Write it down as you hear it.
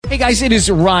Hey guys, it is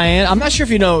Ryan. I'm not sure if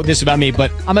you know this about me, but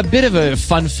I'm a bit of a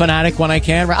fun fanatic when I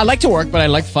can. I like to work, but I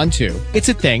like fun too. It's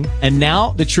a thing. And now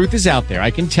the truth is out there.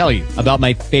 I can tell you about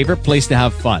my favorite place to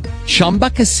have fun. Chumba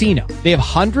Casino. They have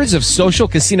hundreds of social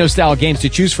casino style games to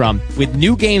choose from with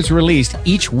new games released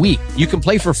each week. You can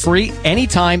play for free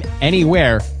anytime,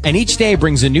 anywhere. And each day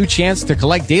brings a new chance to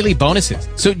collect daily bonuses.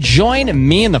 So join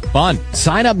me in the fun.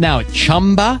 Sign up now at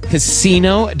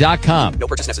ChumbaCasino.com. No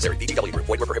purchase necessary. VGW Group.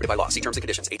 Void where prohibited by law. See terms and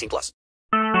conditions. 18+.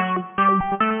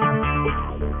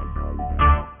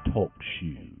 Talk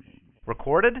shoes.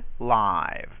 Recorded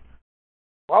live.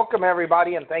 Welcome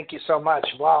everybody, and thank you so much.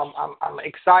 Well, I'm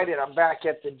excited. I'm back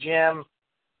at the gym,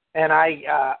 and I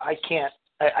can't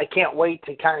wait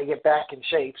to kind of get back in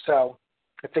shape. So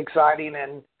it's exciting,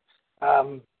 and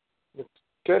it's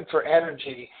good for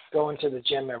energy going to the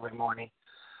gym every morning.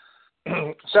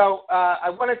 So I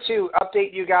wanted to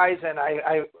update you guys, and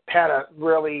I had a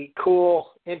really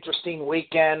cool, interesting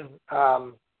weekend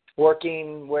talking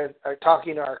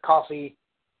to our coffee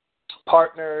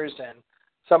partners, and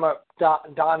some of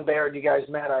Don Baird, you guys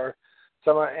met,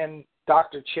 and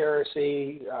Dr.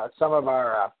 Cherisi, some of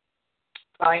our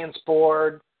science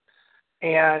board,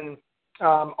 and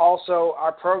also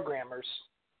our programmers.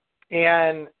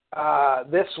 And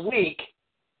this week,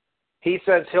 he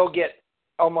says he'll get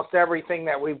almost everything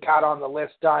that we've got on the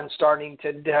list done starting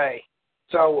today.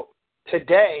 So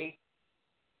today,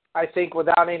 I think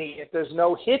if there's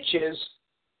no hitches,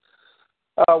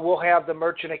 we'll have the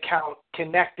merchant account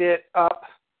connected up,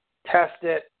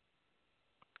 tested,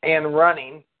 and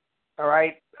running. All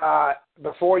right.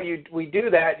 Before we do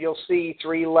that, you'll see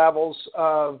 3 levels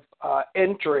of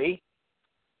entry.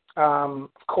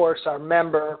 Of course, our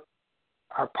member,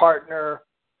 our partner,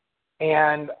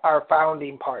 and our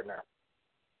founding partner.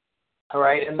 All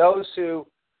right, and those who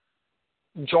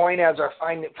join as our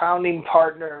founding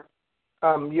partner,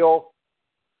 you'll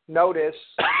notice,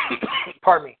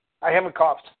 pardon me, I haven't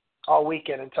coughed all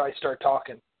weekend until I start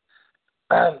talking.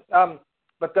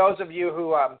 But those of you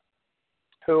who are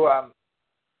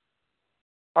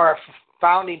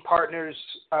founding partners,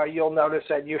 you'll notice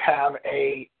that you have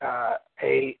a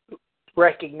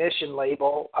recognition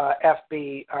label,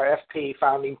 FB, or FP,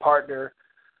 founding partner,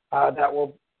 that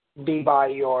will be by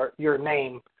your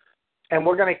name. And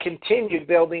we're going to continue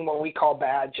building what we call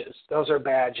badges. Those are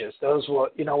badges. Those will,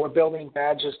 we're building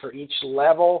badges for each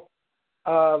level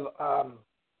of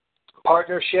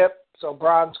partnership. So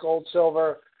bronze, gold,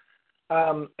 silver.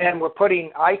 And we're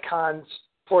putting icons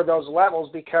for those levels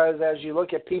because as you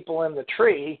look at people in the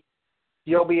tree,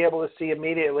 you'll be able to see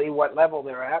immediately what level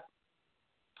they're at.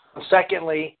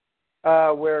 Secondly,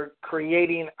 we're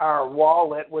creating our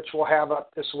wallet, which we'll have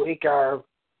up this week, our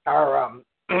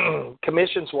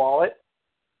commissions wallet,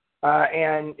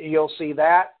 and you'll see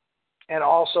that, and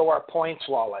also our points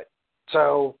wallet.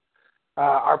 So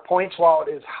our points wallet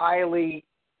is highly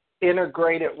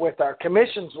integrated with our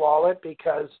commissions wallet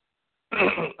because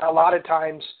a lot of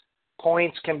times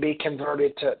points can be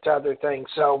converted to other things.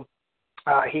 So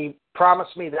he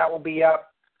promised me that will be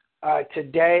up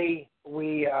today.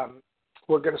 We're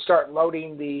going to start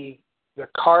loading the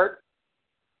cart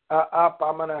up.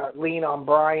 I'm going to lean on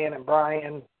Brian and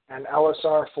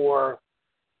LSR for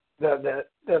the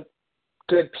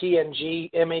good PNG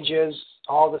images,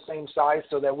 all the same size,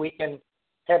 so that we can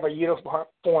have a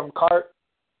uniform cart.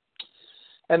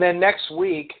 And then next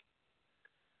week,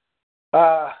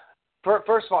 first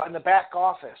of all, in the back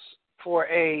office, for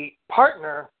a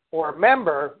partner or a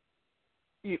member,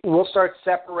 we'll start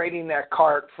separating that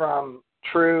cart from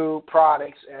True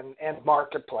products and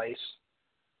marketplace.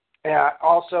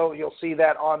 Also, you'll see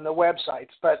that on the websites.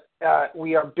 But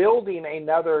we are building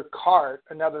another cart,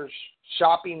 another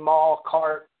shopping mall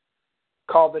cart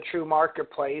called the True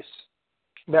Marketplace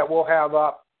that we'll have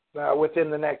up within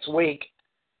the next week.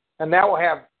 And that will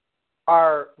have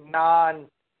our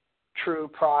non-True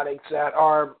products that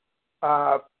are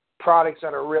products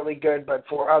that are really good, but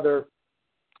for other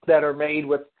that are made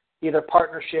with either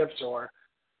partnerships or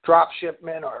drop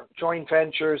shipment or joint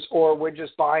ventures, or we're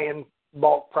just buying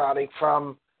bulk product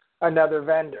from another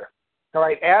vendor. All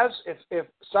right, if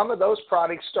some of those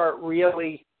products start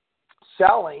really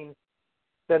selling,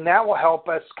 then that will help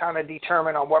us kind of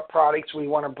determine on what products we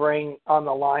want to bring on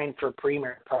the line for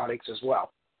premier products as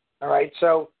well. All right,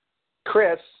 so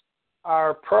Chris,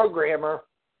 our programmer,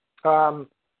 will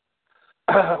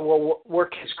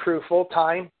work his crew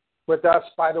full-time with us.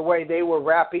 By the way, they were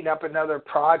wrapping up another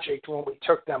project when we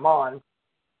took them on.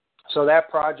 So that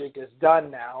project is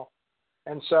done now.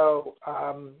 And so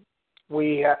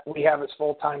we have his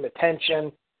full-time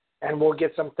attention, and we'll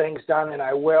get some things done. And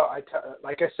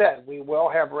like I said, we will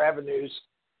have revenues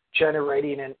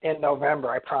generating in November.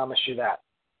 I promise you that.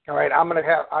 All right,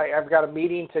 I've got a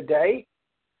meeting today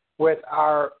with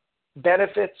our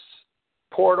benefits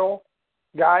portal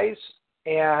guys,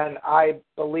 and I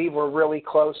believe we're really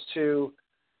close to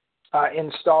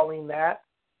installing that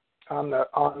on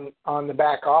the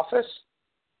back office.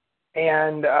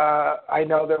 And I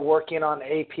know they're working on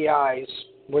APIs,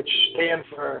 which stand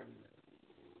for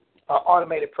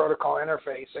Automated Protocol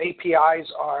Interface. APIs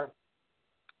are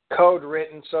code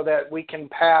written so that we can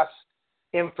pass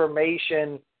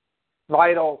information,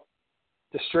 vital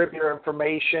distributor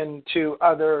information, to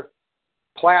other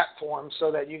platforms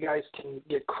so that you guys can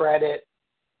get credit,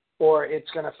 or it's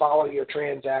going to follow your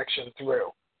transaction through.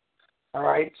 All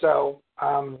right, so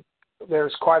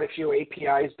there's quite a few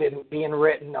APIs being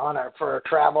written for our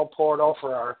travel portal,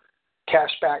 for our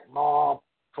cashback mall,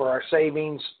 for our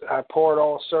savings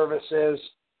portal services.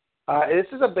 This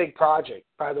is a big project,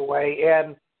 by the way,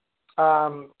 and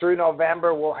through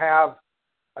November we'll have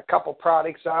a couple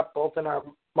products up, both in our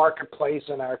marketplace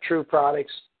and our True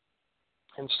products,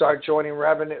 and start creating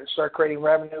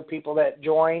revenue. People that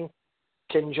join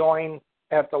can join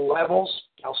at the levels.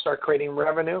 I'll start creating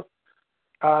revenue.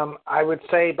 I would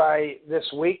say by this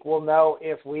week we'll know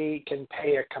if we can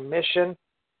pay a commission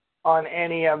on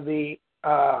any of the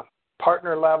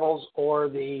partner levels or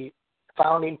the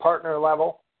founding partner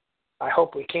level. I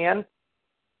hope we can.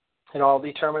 It all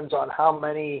determines on how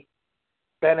many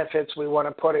benefits we want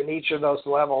to put in each of those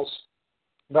levels,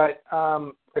 but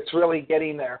it's really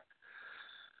getting there.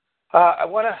 I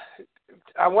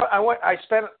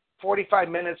spent 45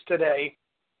 minutes today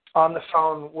on the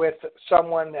phone with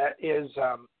someone that is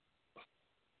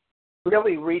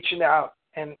really reaching out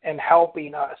and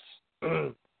helping us.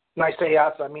 When I say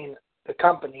us, I mean the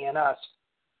company and us,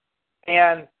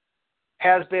 and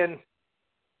has been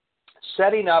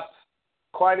setting up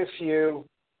quite a few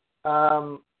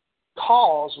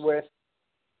calls with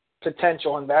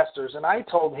potential investors. And I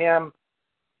told him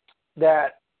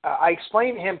that I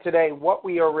explained to him today what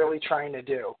we are really trying to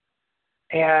do.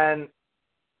 And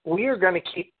we are going to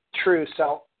keep True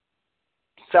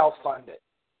self-funded.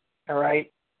 All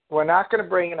right? We're not going to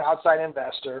bring an outside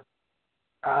investor.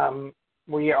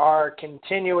 We are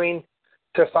continuing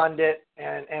to fund it,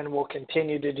 and we'll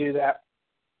continue to do that.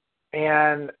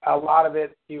 And a lot of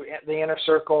it, the Inner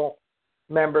Circle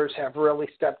members have really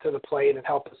stepped to the plate and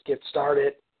helped us get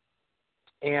started.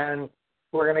 And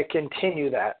we're going to continue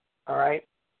that, all right?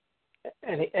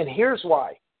 And here's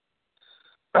why.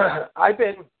 I've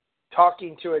been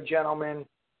talking to a gentleman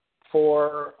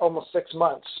for almost 6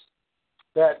 months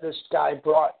that this guy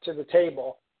brought to the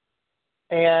table,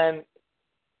 and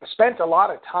spent a lot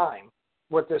of time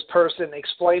with this person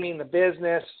explaining the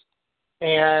business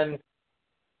and,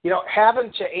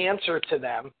 having to answer to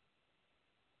them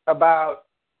about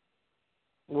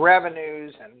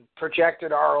revenues and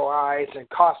projected ROIs and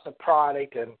cost of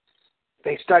product, and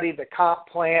they studied the comp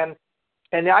plan.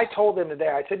 And I told them today,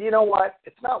 I said, you know what?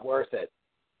 It's not worth it.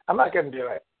 I'm not going to do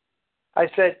it. I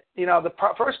said, the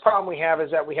first problem we have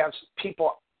is that we have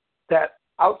people that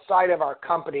outside of our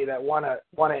company that want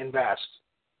to invest,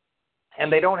 and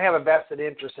they don't have a vested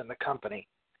interest in the company.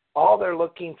 All they're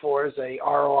looking for is a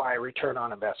ROI, return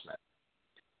on investment.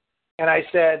 And I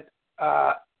said,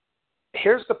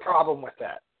 here's the problem with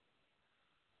that.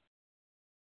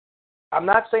 I'm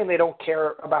not saying they don't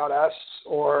care about us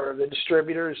or the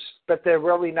distributors, but they're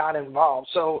really not involved.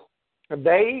 So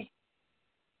they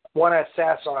want to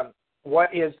assess on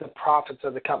what is the profits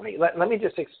of the company. Let me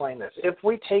just explain this. If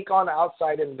we take on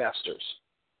outside investors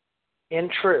in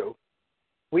True,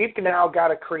 we've now got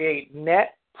to create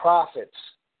net profits,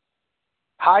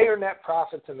 higher net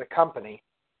profits in the company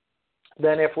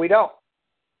than if we don't.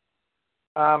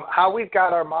 How we've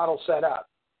got our model set up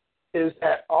is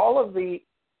that all of the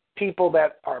people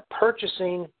that are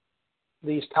purchasing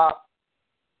the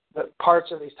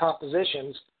parts of these top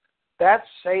positions, that's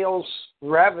sales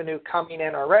revenue coming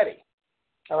in already.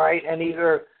 All right, and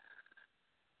either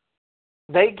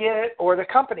they get it or the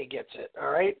company gets it. All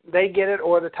right, they get it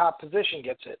or the top position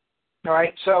gets it. All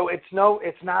right, so it's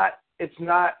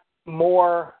not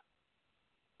more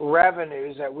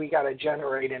revenues that we got to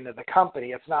generate into the company.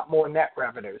 It's not more net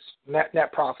revenues,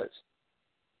 net profits.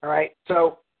 All right,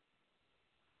 so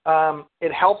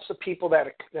it helps the people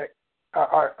that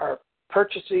are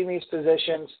purchasing these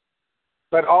positions,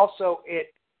 but also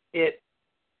it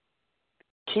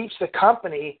keeps the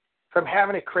company from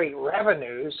having to create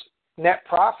revenues, net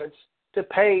profits, to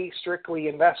pay strictly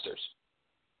investors.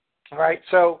 All right,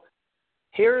 so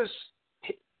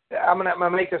I'm gonna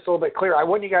make this a little bit clearer. I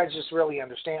want you guys to just really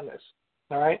understand this.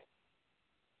 All right,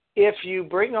 if you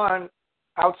bring on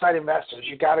outside investors,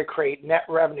 you got to create net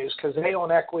revenues because they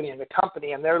own equity in the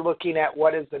company and they're looking at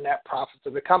what is the net profits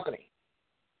of the company.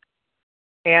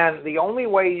 And the only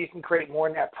way you can create more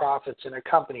net profits in a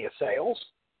company is sales.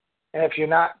 And if you're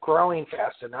not growing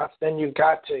fast enough, then you've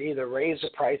got to either raise the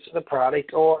price of the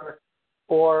product or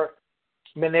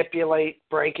manipulate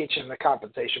breakage in the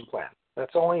compensation plan.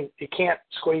 You can't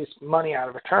squeeze money out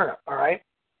of a turnip, all right?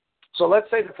 So let's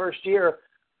say the first year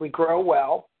we grow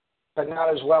well, but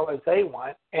not as well as they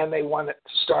want, and they want to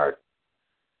start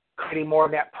creating more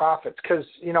net profits. Because,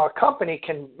 a company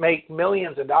can make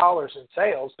millions of dollars in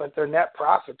sales, but their net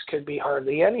profits could be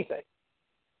hardly anything,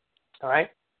 all right?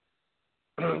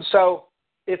 So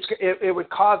it would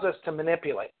cause us to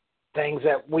manipulate things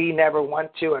that we never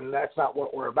want to, and that's not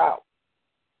what we're about,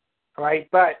 all right?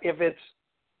 But if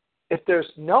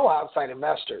there's no outside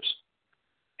investors,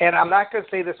 and I'm not going to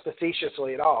say this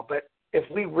facetiously at all, but if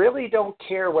we really don't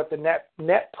care what the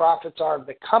net profits are of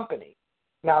the company,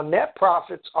 now net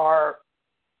profits are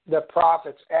the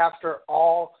profits after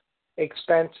all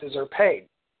expenses are paid,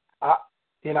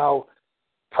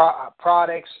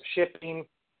 products, shipping,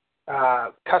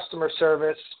 customer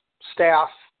service, staff,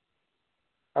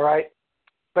 all right?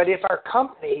 But if our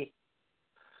company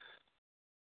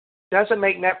doesn't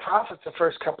make net profits the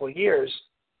first couple of years,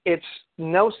 it's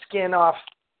no skin off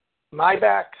my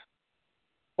back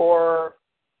or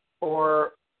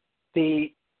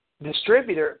the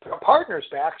distributor partners'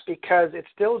 backs because it's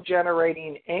still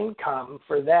generating income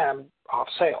for them off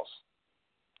sales,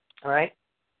 all right?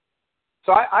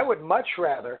 So I would much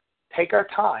rather take our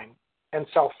time and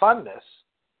self-fund this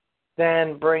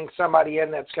than bring somebody in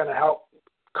that's going to help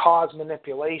cause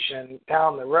manipulation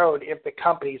down the road if the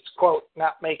company's, quote,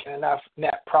 not making enough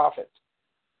net profits.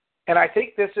 And I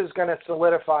think this is going to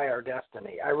solidify our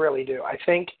destiny. I really do. I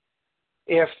think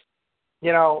if,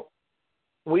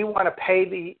 we want to pay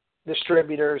the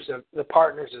distributors, the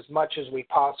partners, as much as we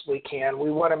possibly can.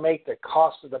 We want to make the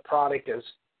cost of the product as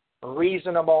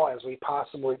reasonable as we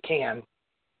possibly can.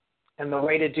 And the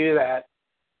way to do that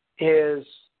is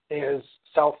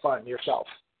self-fund yourself.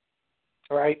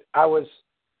 All right? I was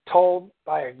told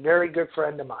by a very good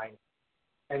friend of mine,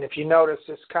 and if you notice,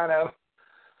 this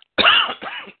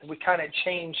we kind of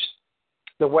changed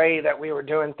the way that we were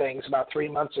doing things about 3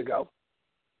 months ago.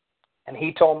 And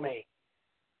he told me,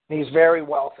 he's very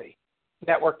wealthy,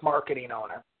 network marketing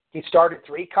owner. He started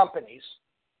 3 companies.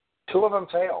 2 of them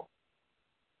failed.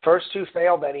 First 2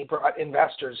 failed that he brought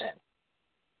investors in.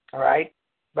 All right?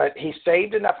 But he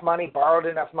saved enough money, borrowed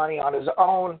enough money on his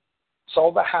own,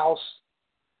 sold the house,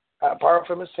 borrowed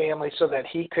from his family so that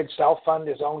he could self-fund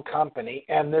his own company.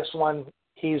 And this one,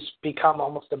 he's become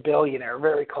almost a billionaire,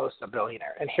 very close to a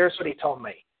billionaire. And here's what he told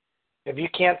me. If you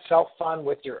can't self-fund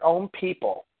with your own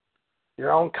people,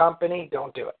 your own company,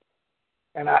 don't do it.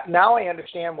 And now I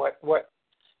understand what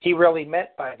he really meant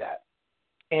by that.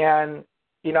 And,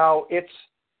 it's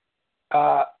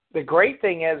the great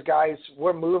thing is, guys,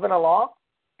 we're moving along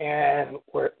and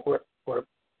we're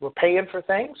paying for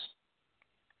things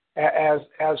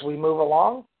as we move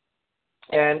along.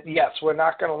 And yes, we're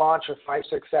not going to launch with 5,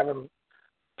 6, 7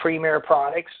 premier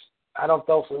products. I don't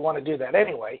know if we want to do that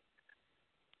anyway.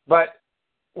 But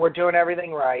we're doing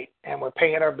everything right, and we're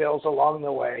paying our bills along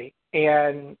the way,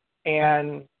 and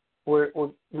we're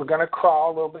going to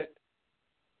crawl a little bit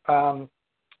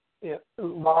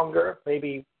longer,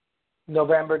 maybe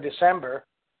November, December,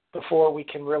 before we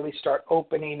can really start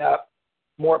opening up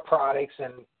more products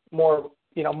and more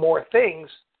things.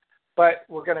 But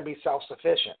we're going to be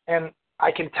self-sufficient, and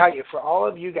I can tell you, for all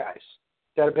of you guys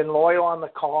that have been loyal on the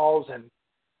calls and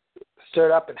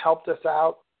stood up and helped us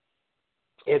out,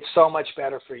 it's so much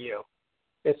better for you.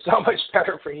 It's so much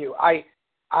better for you. I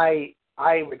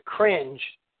would cringe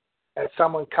at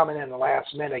someone coming in the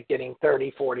last minute getting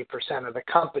 30, 40% of the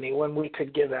company when we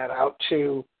could give that out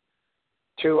to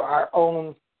our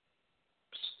own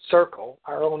circle,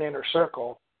 our own inner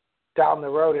circle down the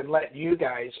road, and let you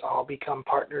guys all become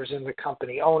partners in the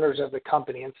company, owners of the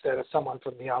company, instead of someone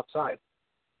from the outside.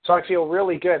 So I feel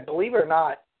really good. Believe it or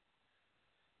not,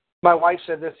 my wife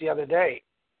said this the other day,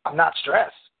 I'm not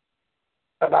stressed.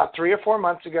 About 3 or 4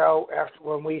 months ago,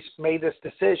 when we made this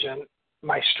decision,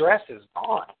 my stress is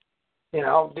gone.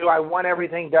 Do I want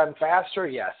everything done faster?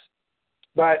 Yes.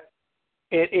 But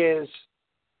it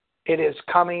is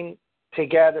coming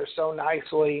together so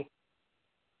nicely.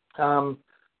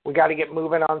 We got to get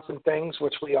moving on some things,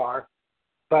 which we are.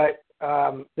 But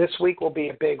this week will be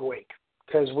a big week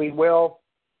because we will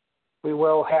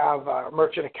have our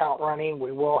merchant account running.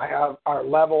 We will have our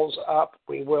levels up.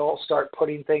 We will start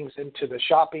putting things into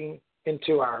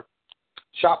our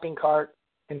shopping cart,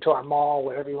 into our mall,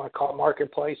 whatever you want to call it,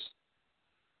 marketplace.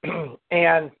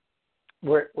 and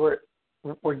we're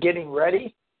getting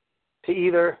ready to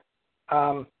either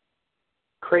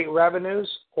create revenues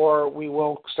or we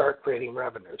will start creating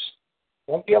revenues.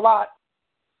 Won't be a lot,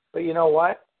 but you know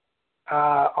what?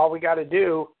 All we got to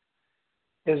do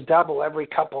is double every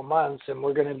couple months, and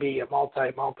we're going to be a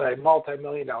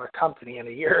multi-million dollar company in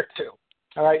a year or two.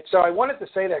 All right, so I wanted to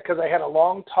say that because I had a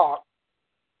long talk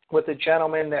with a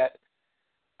gentleman that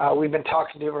we've been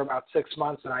talking to for about 6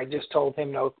 months, and I just told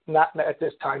him, no, not at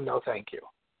this time, no thank you.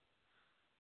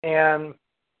 And,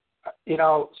 you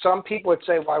know, some people would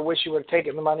say, well, I wish you would have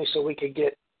taken the money so we could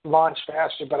get launched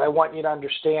faster, but I want you to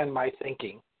understand my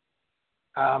thinking.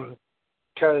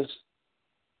 Because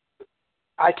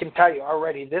I can tell you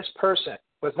already, this person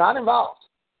was not involved,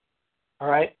 all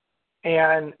right,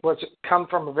 and was come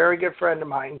from a very good friend of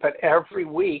mine, but every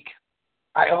week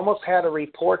I almost had to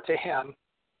report to him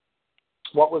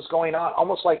what was going on,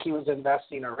 almost like he was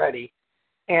investing already,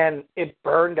 and it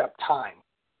burned up time.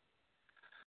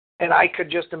 And I could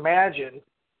just imagine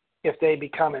if they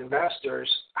become investors,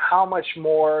 how much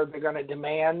more they're going to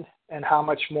demand and how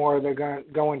much more they're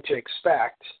going to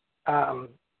expect,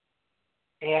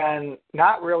 and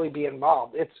not really be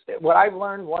involved. What I've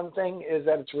learned, one thing is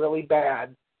that it's really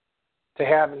bad to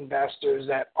have investors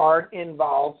that aren't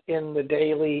involved in the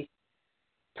daily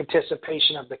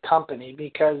participation of the company,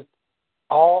 because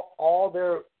all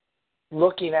they're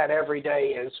looking at every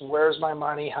day is, where's my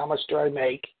money, how much do I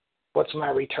make, what's my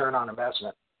return on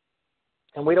investment?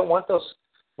 And we don't want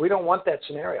that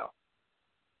scenario.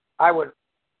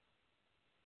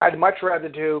 I'd much rather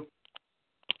do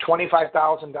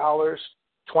 $25,000,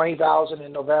 $20,000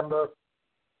 in November,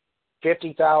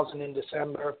 $50,000 in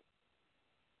December,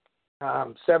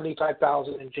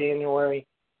 $75,000 in January,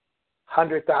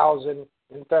 $100,000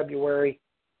 in February,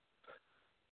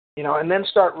 you know, and then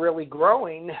start really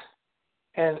growing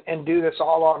and do this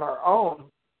all on our own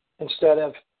instead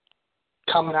of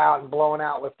coming out and blowing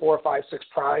out with 4, 5, 6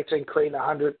 products and creating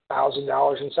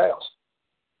 $100,000 in sales.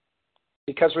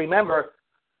 Because remember,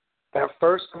 that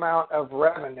first amount of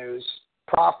revenues,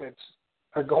 profits,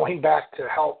 are going back to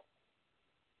help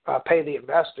pay the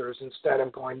investors instead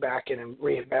of going back in and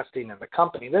reinvesting in the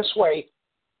company. This way,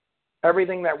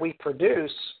 everything that we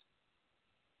produce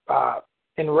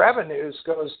in revenues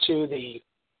goes to the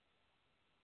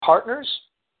partners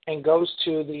and goes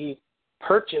to the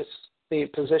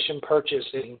position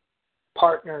purchasing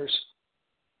partners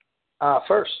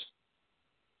first.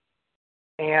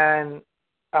 And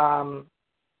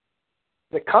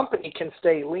the company can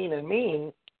stay lean and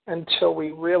mean until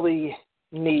we really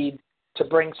need to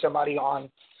bring somebody on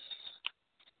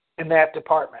in that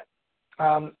department.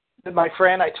 My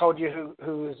friend I told you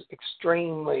who is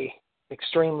extremely,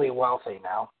 extremely wealthy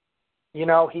now, you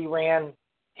know,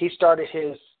 he started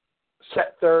his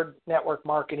third network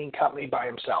marketing company by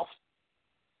himself.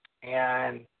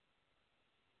 And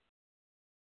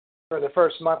for the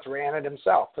first month ran it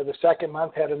himself. For the second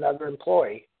month had another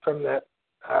employee.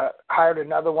 Hired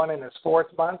another one in his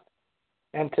fourth month,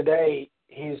 and today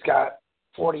he's got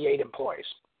 48 employees.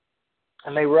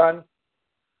 And they run,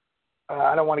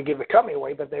 I don't want to give the company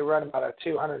away, but they run about a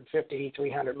 $250,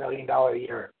 $300 million a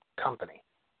year company.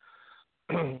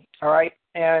 All right,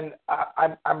 and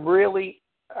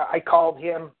I called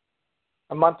him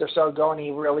a month or so ago, and he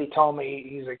really told me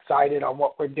he's excited on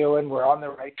what we're doing. We're on the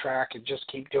right track, and just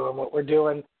keep doing what we're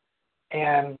doing.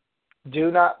 And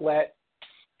do not let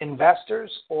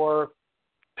investors or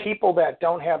people that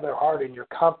don't have their heart in your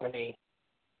company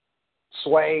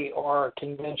sway or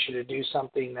convince you to do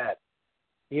something that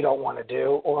you don't want to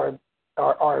do, or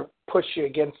push you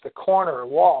against the corner or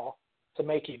wall to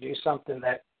make you do something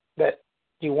that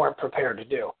you weren't prepared to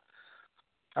do.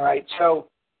 All right, so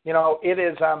you know it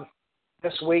is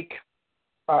this week.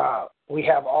 We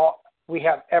have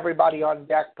everybody on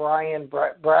deck. Brian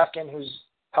Bracken, who's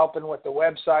helping with the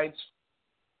websites.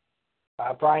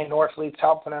 Brian Norfleet's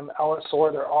helping them. Ellis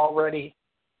Orr, they're all ready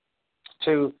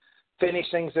to finish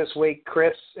things this week.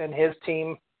 Chris and his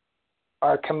team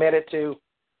are committed to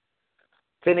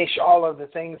finish all of the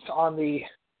things on the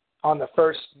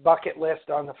first bucket list,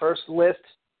 on the first list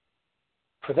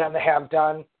for them to have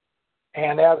done.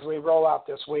 And as we roll out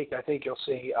this week, I think you'll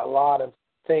see a lot of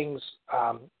things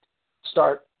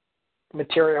start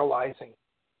materializing.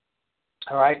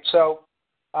 All right, so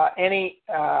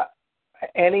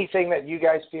anything that you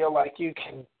guys feel like you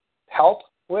can help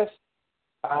with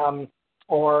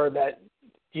or that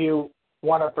you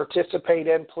want to participate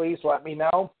in, please let me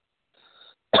know.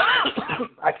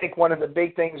 I think one of the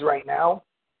big things right now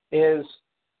is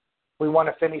we want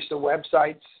to finish the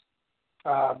websites.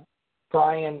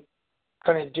 Brian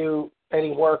couldn't do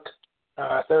any work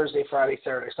Thursday, Friday,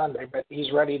 Saturday, Sunday, but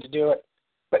he's ready to do it.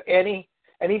 But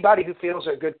anybody who feels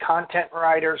they're good content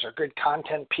writers or good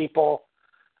content people,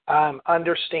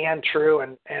 understand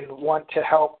TREW and want to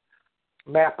help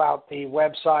map out the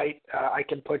website, I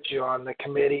can put you on the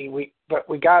committee.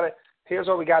 Here's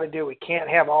what we got to do. We can't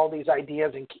have all these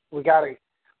ideas, and we got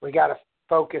to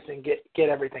focus and get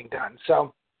everything done.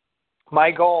 So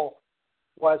my goal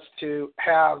was to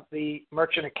have the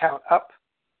merchant account up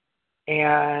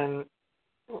and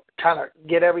kind of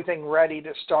get everything ready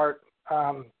to start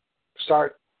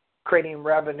creating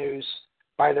revenues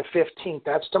by the 15th.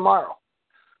 That's tomorrow.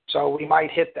 So we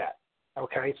might hit that.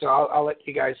 Okay, so I'll let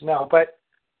you guys know. But,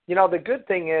 the good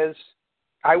thing is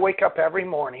I wake up every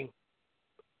morning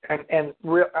and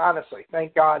honestly,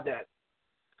 thank God that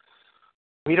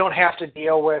we don't have to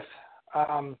deal with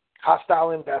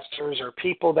hostile investors or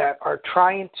people that are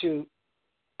trying to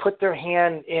put their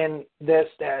hand in this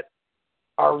that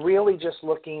are really just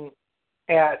looking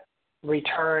at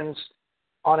returns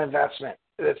on investment.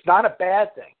 It's not a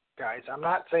bad thing, guys. I'm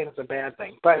not saying it's a bad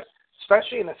thing, but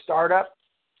especially in a startup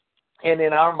and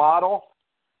in our model,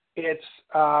 it's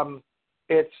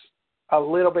a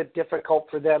little bit difficult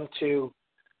for them to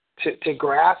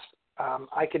grasp.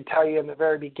 I can tell you in the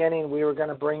very beginning, we were going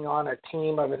to bring on a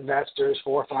team of investors,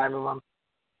 4 or 5 of them,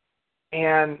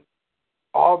 and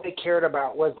all they cared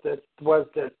about was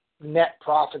the net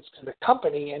profits to the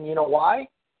company. And you know why?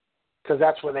 Because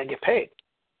that's where they get paid.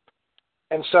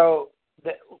 And so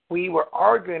we were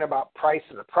arguing about price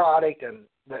of the product and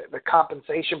the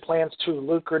compensation plan's too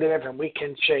lucrative, and we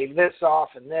can shave this off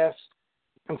and this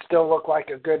and still look like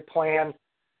a good plan.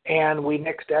 And we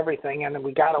nixed everything, and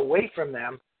we got away from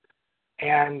them.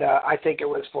 And I think it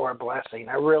was for a blessing.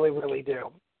 I really, really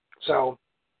do. So,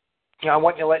 I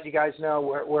want to let you guys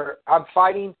know I'm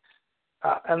fighting.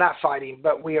 I'm not fighting,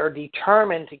 but we are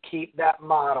determined to keep that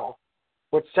model,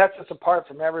 which sets us apart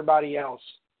from everybody else,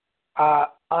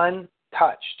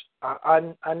 untouched,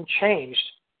 unchanged,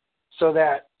 so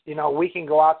that we can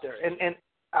go out there. And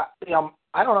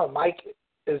I don't know, Mike.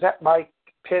 Is that Mike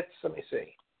Pitts? Let me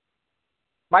see.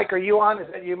 Mike, are you on? Is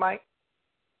that you, Mike?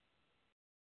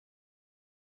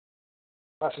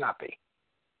 Must not be.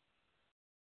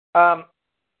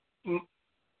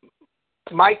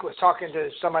 Mike was talking to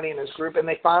somebody in his group, and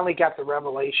they finally got the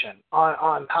revelation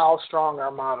on how strong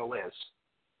our model is.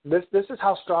 This is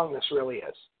how strong this really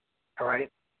is. All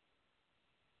right.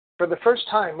 For the first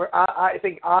time, I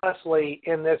think honestly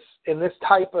in this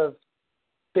type of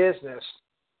business,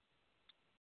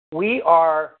 we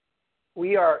are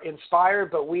inspired,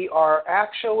 but we are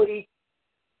actually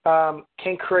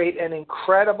can create an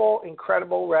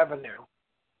incredible revenue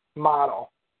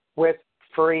model with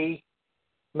free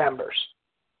members.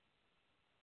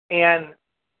 And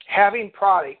having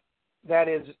product that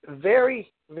is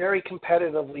very, very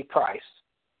competitively priced,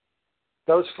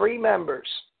 those free members,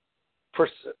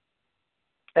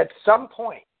 at some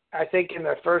point, I think in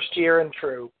their first year in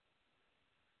TREW,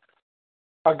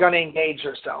 are going to engage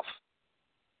themselves.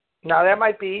 Now, that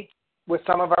might be with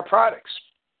some of our products.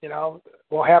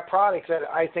 We'll have products that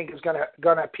I think is going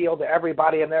to appeal to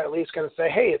everybody, and they're at least going to say,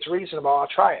 hey, it's reasonable, I'll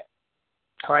try it.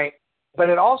 All right? But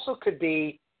it also could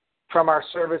be from our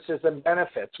services and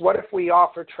benefits. What if we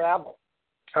offer a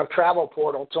travel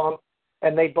portal to them,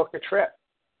 and they book a trip?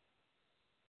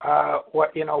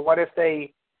 What if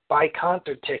they buy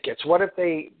concert tickets? What if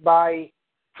they buy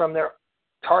from their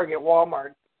Target,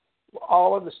 Walmart,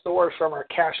 all of the stores from our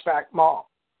cashback mall?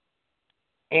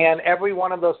 And every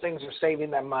one of those things are saving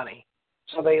them money.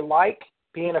 So they like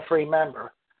being a free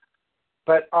member.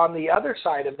 But on the other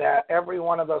side of that, every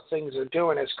one of those things they're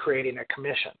doing is creating a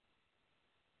commission.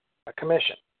 A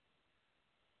commission.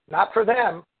 Not for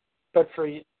them, but for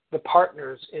the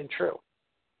partners in TREW.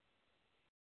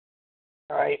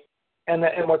 All right? And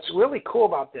what's really cool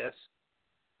about this,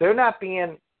 they're not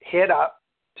being hit up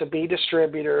to be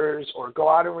distributors or go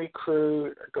out and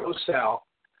recruit or go sell.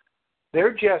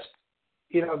 They're just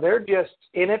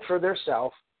in it for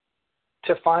themselves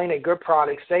to find a good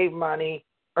product, save money,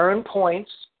 earn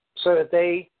points so that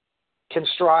they can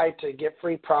strive to get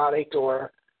free product,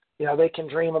 or, they can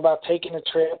dream about taking a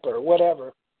trip or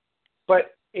whatever.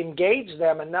 But engage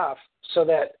them enough so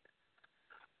that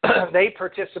they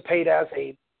participate as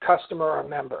a customer or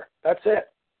member. That's it.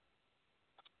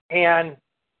 And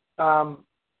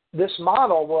this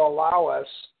model will allow us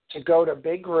to go to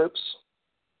big groups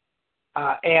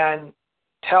and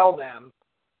tell them,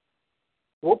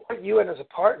 we'll put you in as a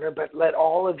partner, but let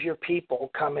all of your people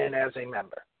come in as a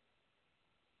member.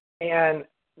 And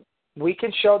we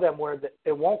can show them where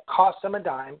it won't cost them a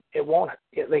dime.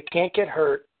 They can't get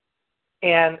hurt.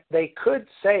 And they could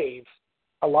save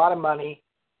a lot of money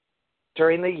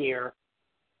during the year,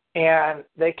 and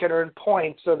they can earn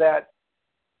points so that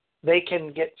they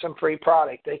can get some free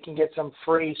product. They can get some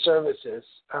free services,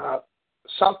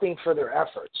 something for their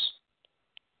efforts.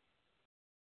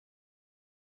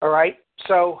 All right.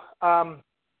 So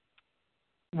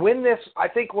when this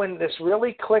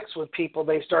really clicks with people,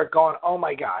 they start going, oh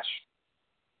my gosh.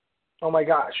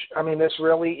 I mean, this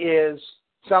really is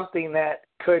something that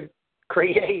could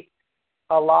create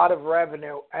a lot of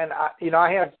revenue. And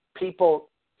I have people,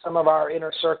 some of our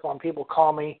inner circle, and people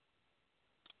call me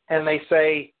and they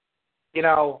say,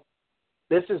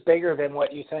 this is bigger than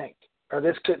what you think, or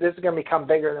this is going to become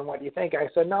bigger than what you think. I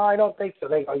said, no, I don't think so.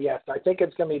 They go, yes, I think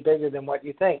it's going to be bigger than what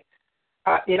you think.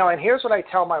 And here's what I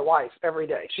tell my wife every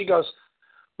day. She goes,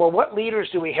 well, what leaders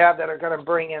do we have that are going to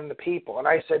bring in the people? And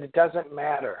I said, it doesn't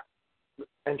matter.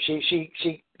 And she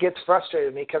gets frustrated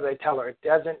with me because I tell her it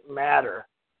doesn't matter,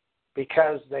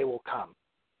 because they will come.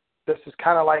 This is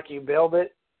kind of like you build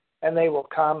it and they will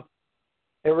come.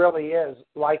 It really is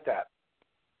like that.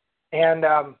 And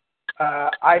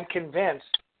I'm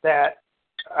convinced that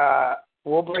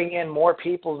we'll bring in more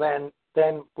people than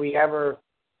we ever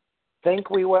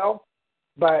think we will.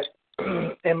 But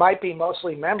it might be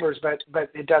mostly members, but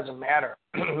it doesn't matter.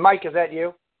 Mike, is that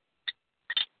you?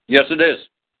 Yes, it is.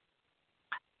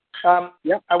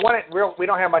 Yeah. I want it real. We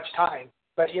don't have much time,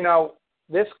 but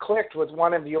this clicked with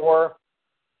one of your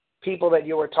people that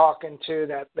you were talking to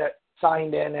that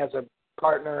signed in as a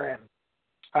partner,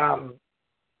 and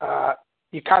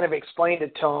you kind of explained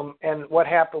it to them and what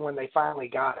happened when they finally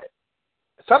got it.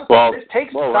 This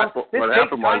takes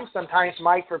time sometimes,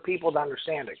 Mike, for people to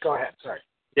understand it. Go ahead. Sorry.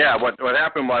 Yeah, what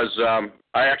happened was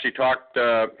I actually talked.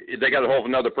 They got a hold of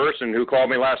another person who called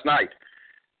me last night,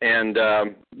 and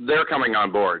they're coming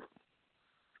on board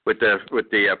with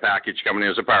the package coming in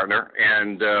as a partner.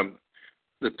 And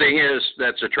the thing is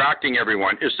that's attracting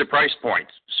everyone is the price point.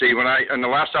 See, in the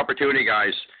last opportunity,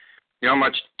 guys, how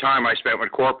much time I spent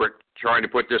with corporate trying to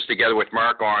put this together with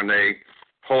Mark on a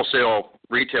wholesale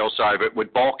retail side of it with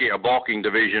a bulking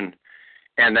division,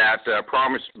 and that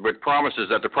promises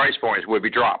that the price points would be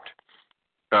dropped,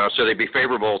 so they'd be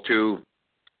favorable to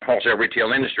wholesale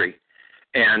retail industry,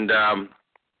 and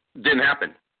didn't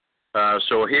happen.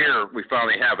 So here we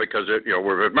finally have it because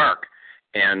we're with Mark,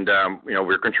 and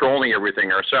we're controlling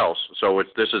everything ourselves. So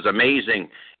this is amazing,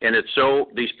 and it's so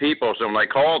these people. So when I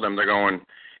call them, they're going,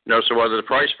 so what are the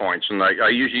price points? And I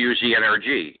usually use the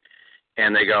NRG,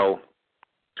 and they go,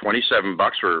 $27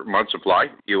 for a month supply,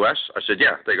 U.S. I said,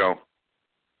 yeah. They go,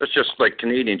 that's just like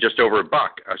Canadian, just over $1.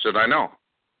 I said, I know.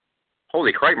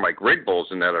 Holy crap, Mike, Red Bulls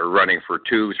in that are running for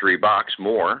 $2-3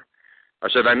 more. I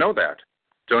said, I know that.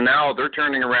 So now they're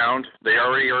turning around. They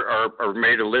already are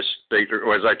made a list.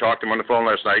 As I talked to them on the phone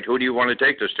last night, who do you want to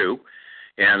take this to?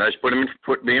 And I just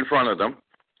put me in front of them.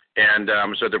 And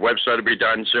so the website will be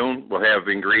done soon. We'll have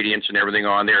ingredients and everything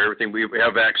on there, everything we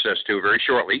have access to very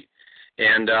shortly.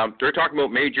 And they're talking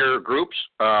about major groups.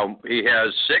 He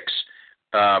has 6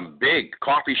 big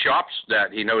coffee shops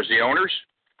that he knows the owners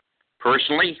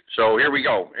personally. So here we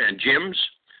go. And gyms.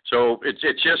 So it's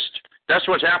just, that's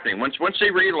what's happening. Once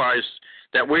they realize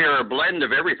that we are a blend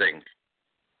of everything.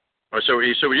 So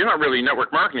you're not really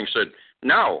network marketing. Said,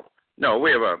 no,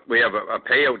 we have a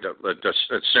payout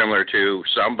that's similar to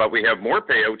some, but we have more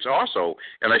payouts also.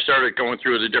 And I started going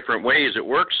through the different ways it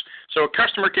works. So a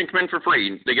customer can come in for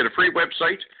free. They get a free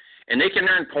website, and they can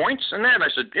earn points. And then I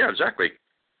said, yeah, exactly.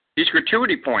 These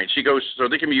gratuity points. He goes, so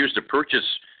they can be used to purchase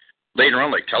later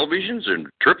on, like televisions and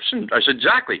trips. And I said,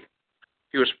 exactly.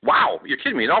 He goes, wow, you're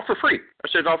kidding me. All for free. I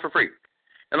said, all for free.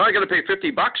 And I got to pay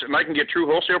 $50, and I can get true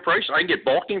wholesale price. I can get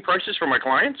bulking prices for my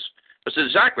clients. I said,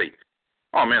 exactly.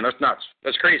 Oh, man, that's nuts.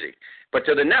 That's crazy. But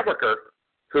to the networker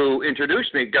who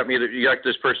introduced me, got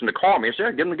this person to call me. I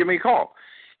said, yeah, give me a call.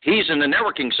 He's in the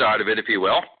networking side of it, if you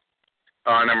will,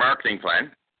 on a marketing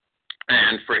plan.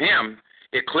 And for him,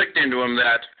 it clicked into him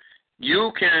that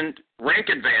you can rank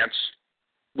advance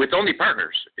with only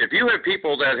partners. If you have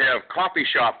people that have coffee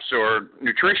shops or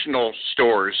nutritional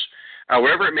stores,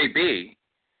 wherever it may be,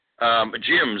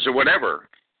 gyms or whatever,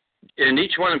 and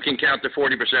each one of them can count to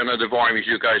 40% of the volume. As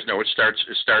you guys know, it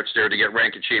starts there to get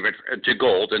rank achievement to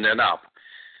gold and then up.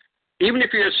 Even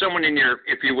if you have someone in your,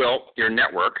 if you will, your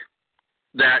network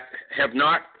that have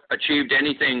not achieved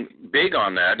anything big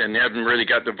on that and haven't really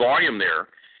got the volume there,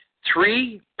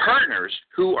 3 partners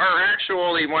who are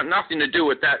actually want nothing to do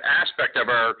with that aspect of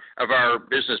our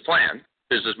business plan,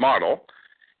 business model,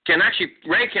 can actually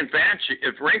rank advance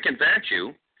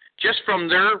you just from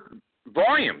their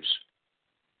volumes.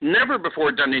 Never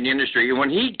before done in the industry. And when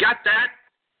he got that,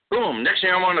 Boom. Next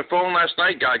thing I'm on the phone last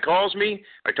night, guy calls me.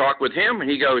 I talk with him, and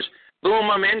he goes, boom,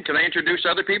 I'm in. Can I introduce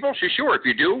other people? She said, sure. If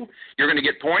you do, you're going to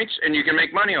get points, and you can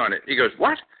make money on it. He goes,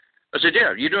 what? I said,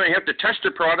 yeah. You don't have to test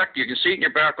the product. You can see it in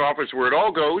your back office where it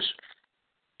all goes.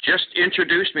 Just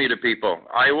introduce me to people.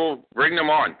 I will bring them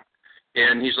on.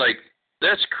 And he's like,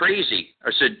 that's crazy.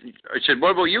 I said,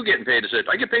 what about you getting paid? I said,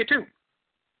 I get paid too.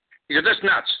 He goes, that's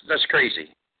nuts. That's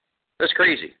crazy. That's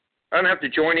crazy. I don't have to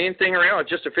join anything around. It's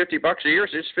just $50 a year.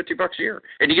 So it's $50 a year.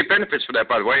 And you get benefits for that,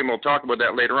 by the way, and we'll talk about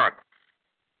that later on.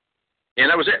 And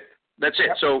that was it. That's it.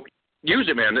 Yep. So use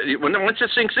it, man. Once it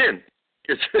sinks in,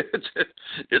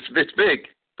 it's big.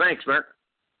 Thanks, Mark.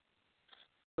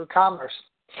 True commerce.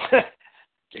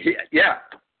 Yeah.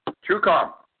 True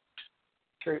com.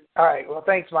 True. All right. Well,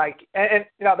 thanks, Mike. And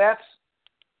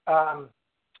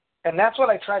that's what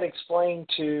I try to explain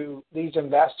to these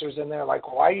investors, and they're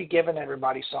like, why are you giving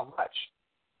everybody so much?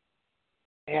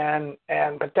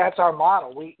 But that's our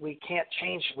model. We can't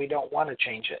change it. We don't want to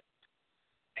change it.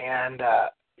 And,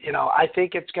 I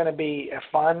think it's going to be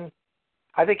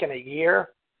I think in a year,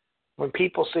 when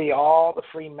people see all the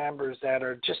free members that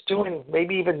are just doing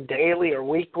maybe even daily or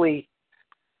weekly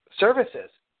services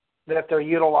that they're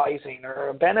utilizing, or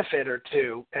a benefit or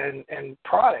two, and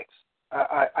products,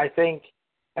 I think,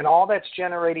 and all that's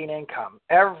generating income.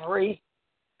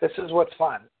 This is what's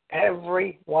fun.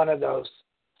 Every one of those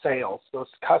sales, those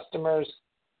customers,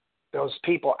 those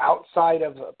people outside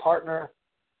of a partner,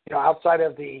 outside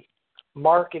of the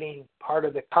marketing part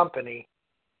of the company,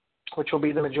 which will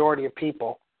be the majority of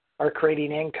people, are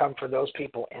creating income for those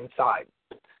people inside.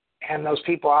 And those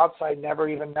people outside never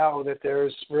even know that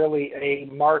there's really a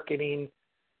marketing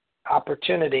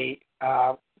opportunity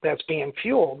that's being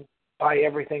fueled by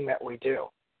everything that we do.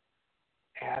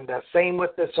 And same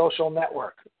with the social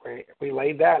network. We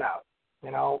laid that out.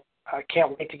 I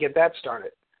can't wait to get that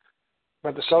started.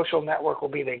 But the social network will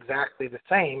be exactly the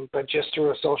same, but just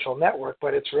through a social network.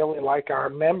 But it's really like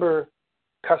our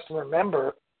customer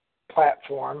member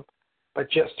platform, but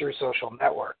just through social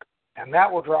network. And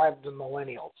that will drive the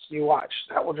millennials. You watch.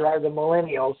 That will drive the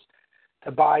millennials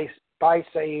to buy,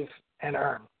 save, and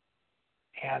earn.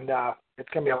 And it's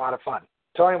going to be a lot of fun.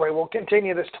 So anyway, we'll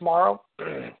continue this tomorrow.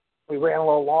 We ran a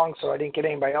little long, so I didn't get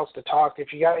anybody else to talk.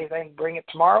 If you got anything, bring it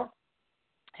tomorrow,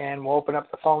 and we'll open up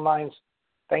the phone lines.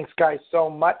 Thanks, guys, so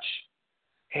much,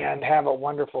 and have a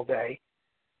wonderful day.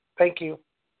 Thank you.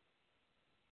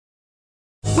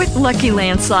 With Lucky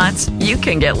Land Slots, you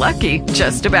can get lucky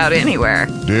just about anywhere.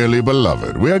 Dearly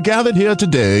beloved, we are gathered here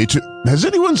today to... Has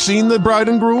anyone seen the bride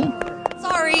and groom?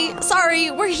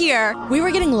 Sorry, we're here. We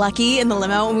were getting lucky in the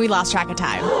limo, and we lost track of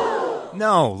time.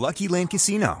 No, Lucky Land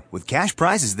Casino, with cash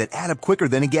prizes that add up quicker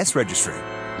than a guest registry.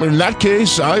 In that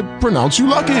case, I pronounce you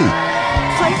lucky.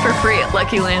 Play for free at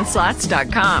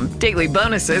LuckyLandSlots.com. Daily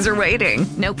bonuses are waiting.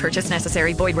 No purchase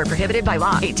necessary. Void where prohibited by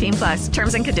law. 18+.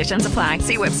 Terms and conditions apply.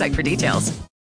 See website for details.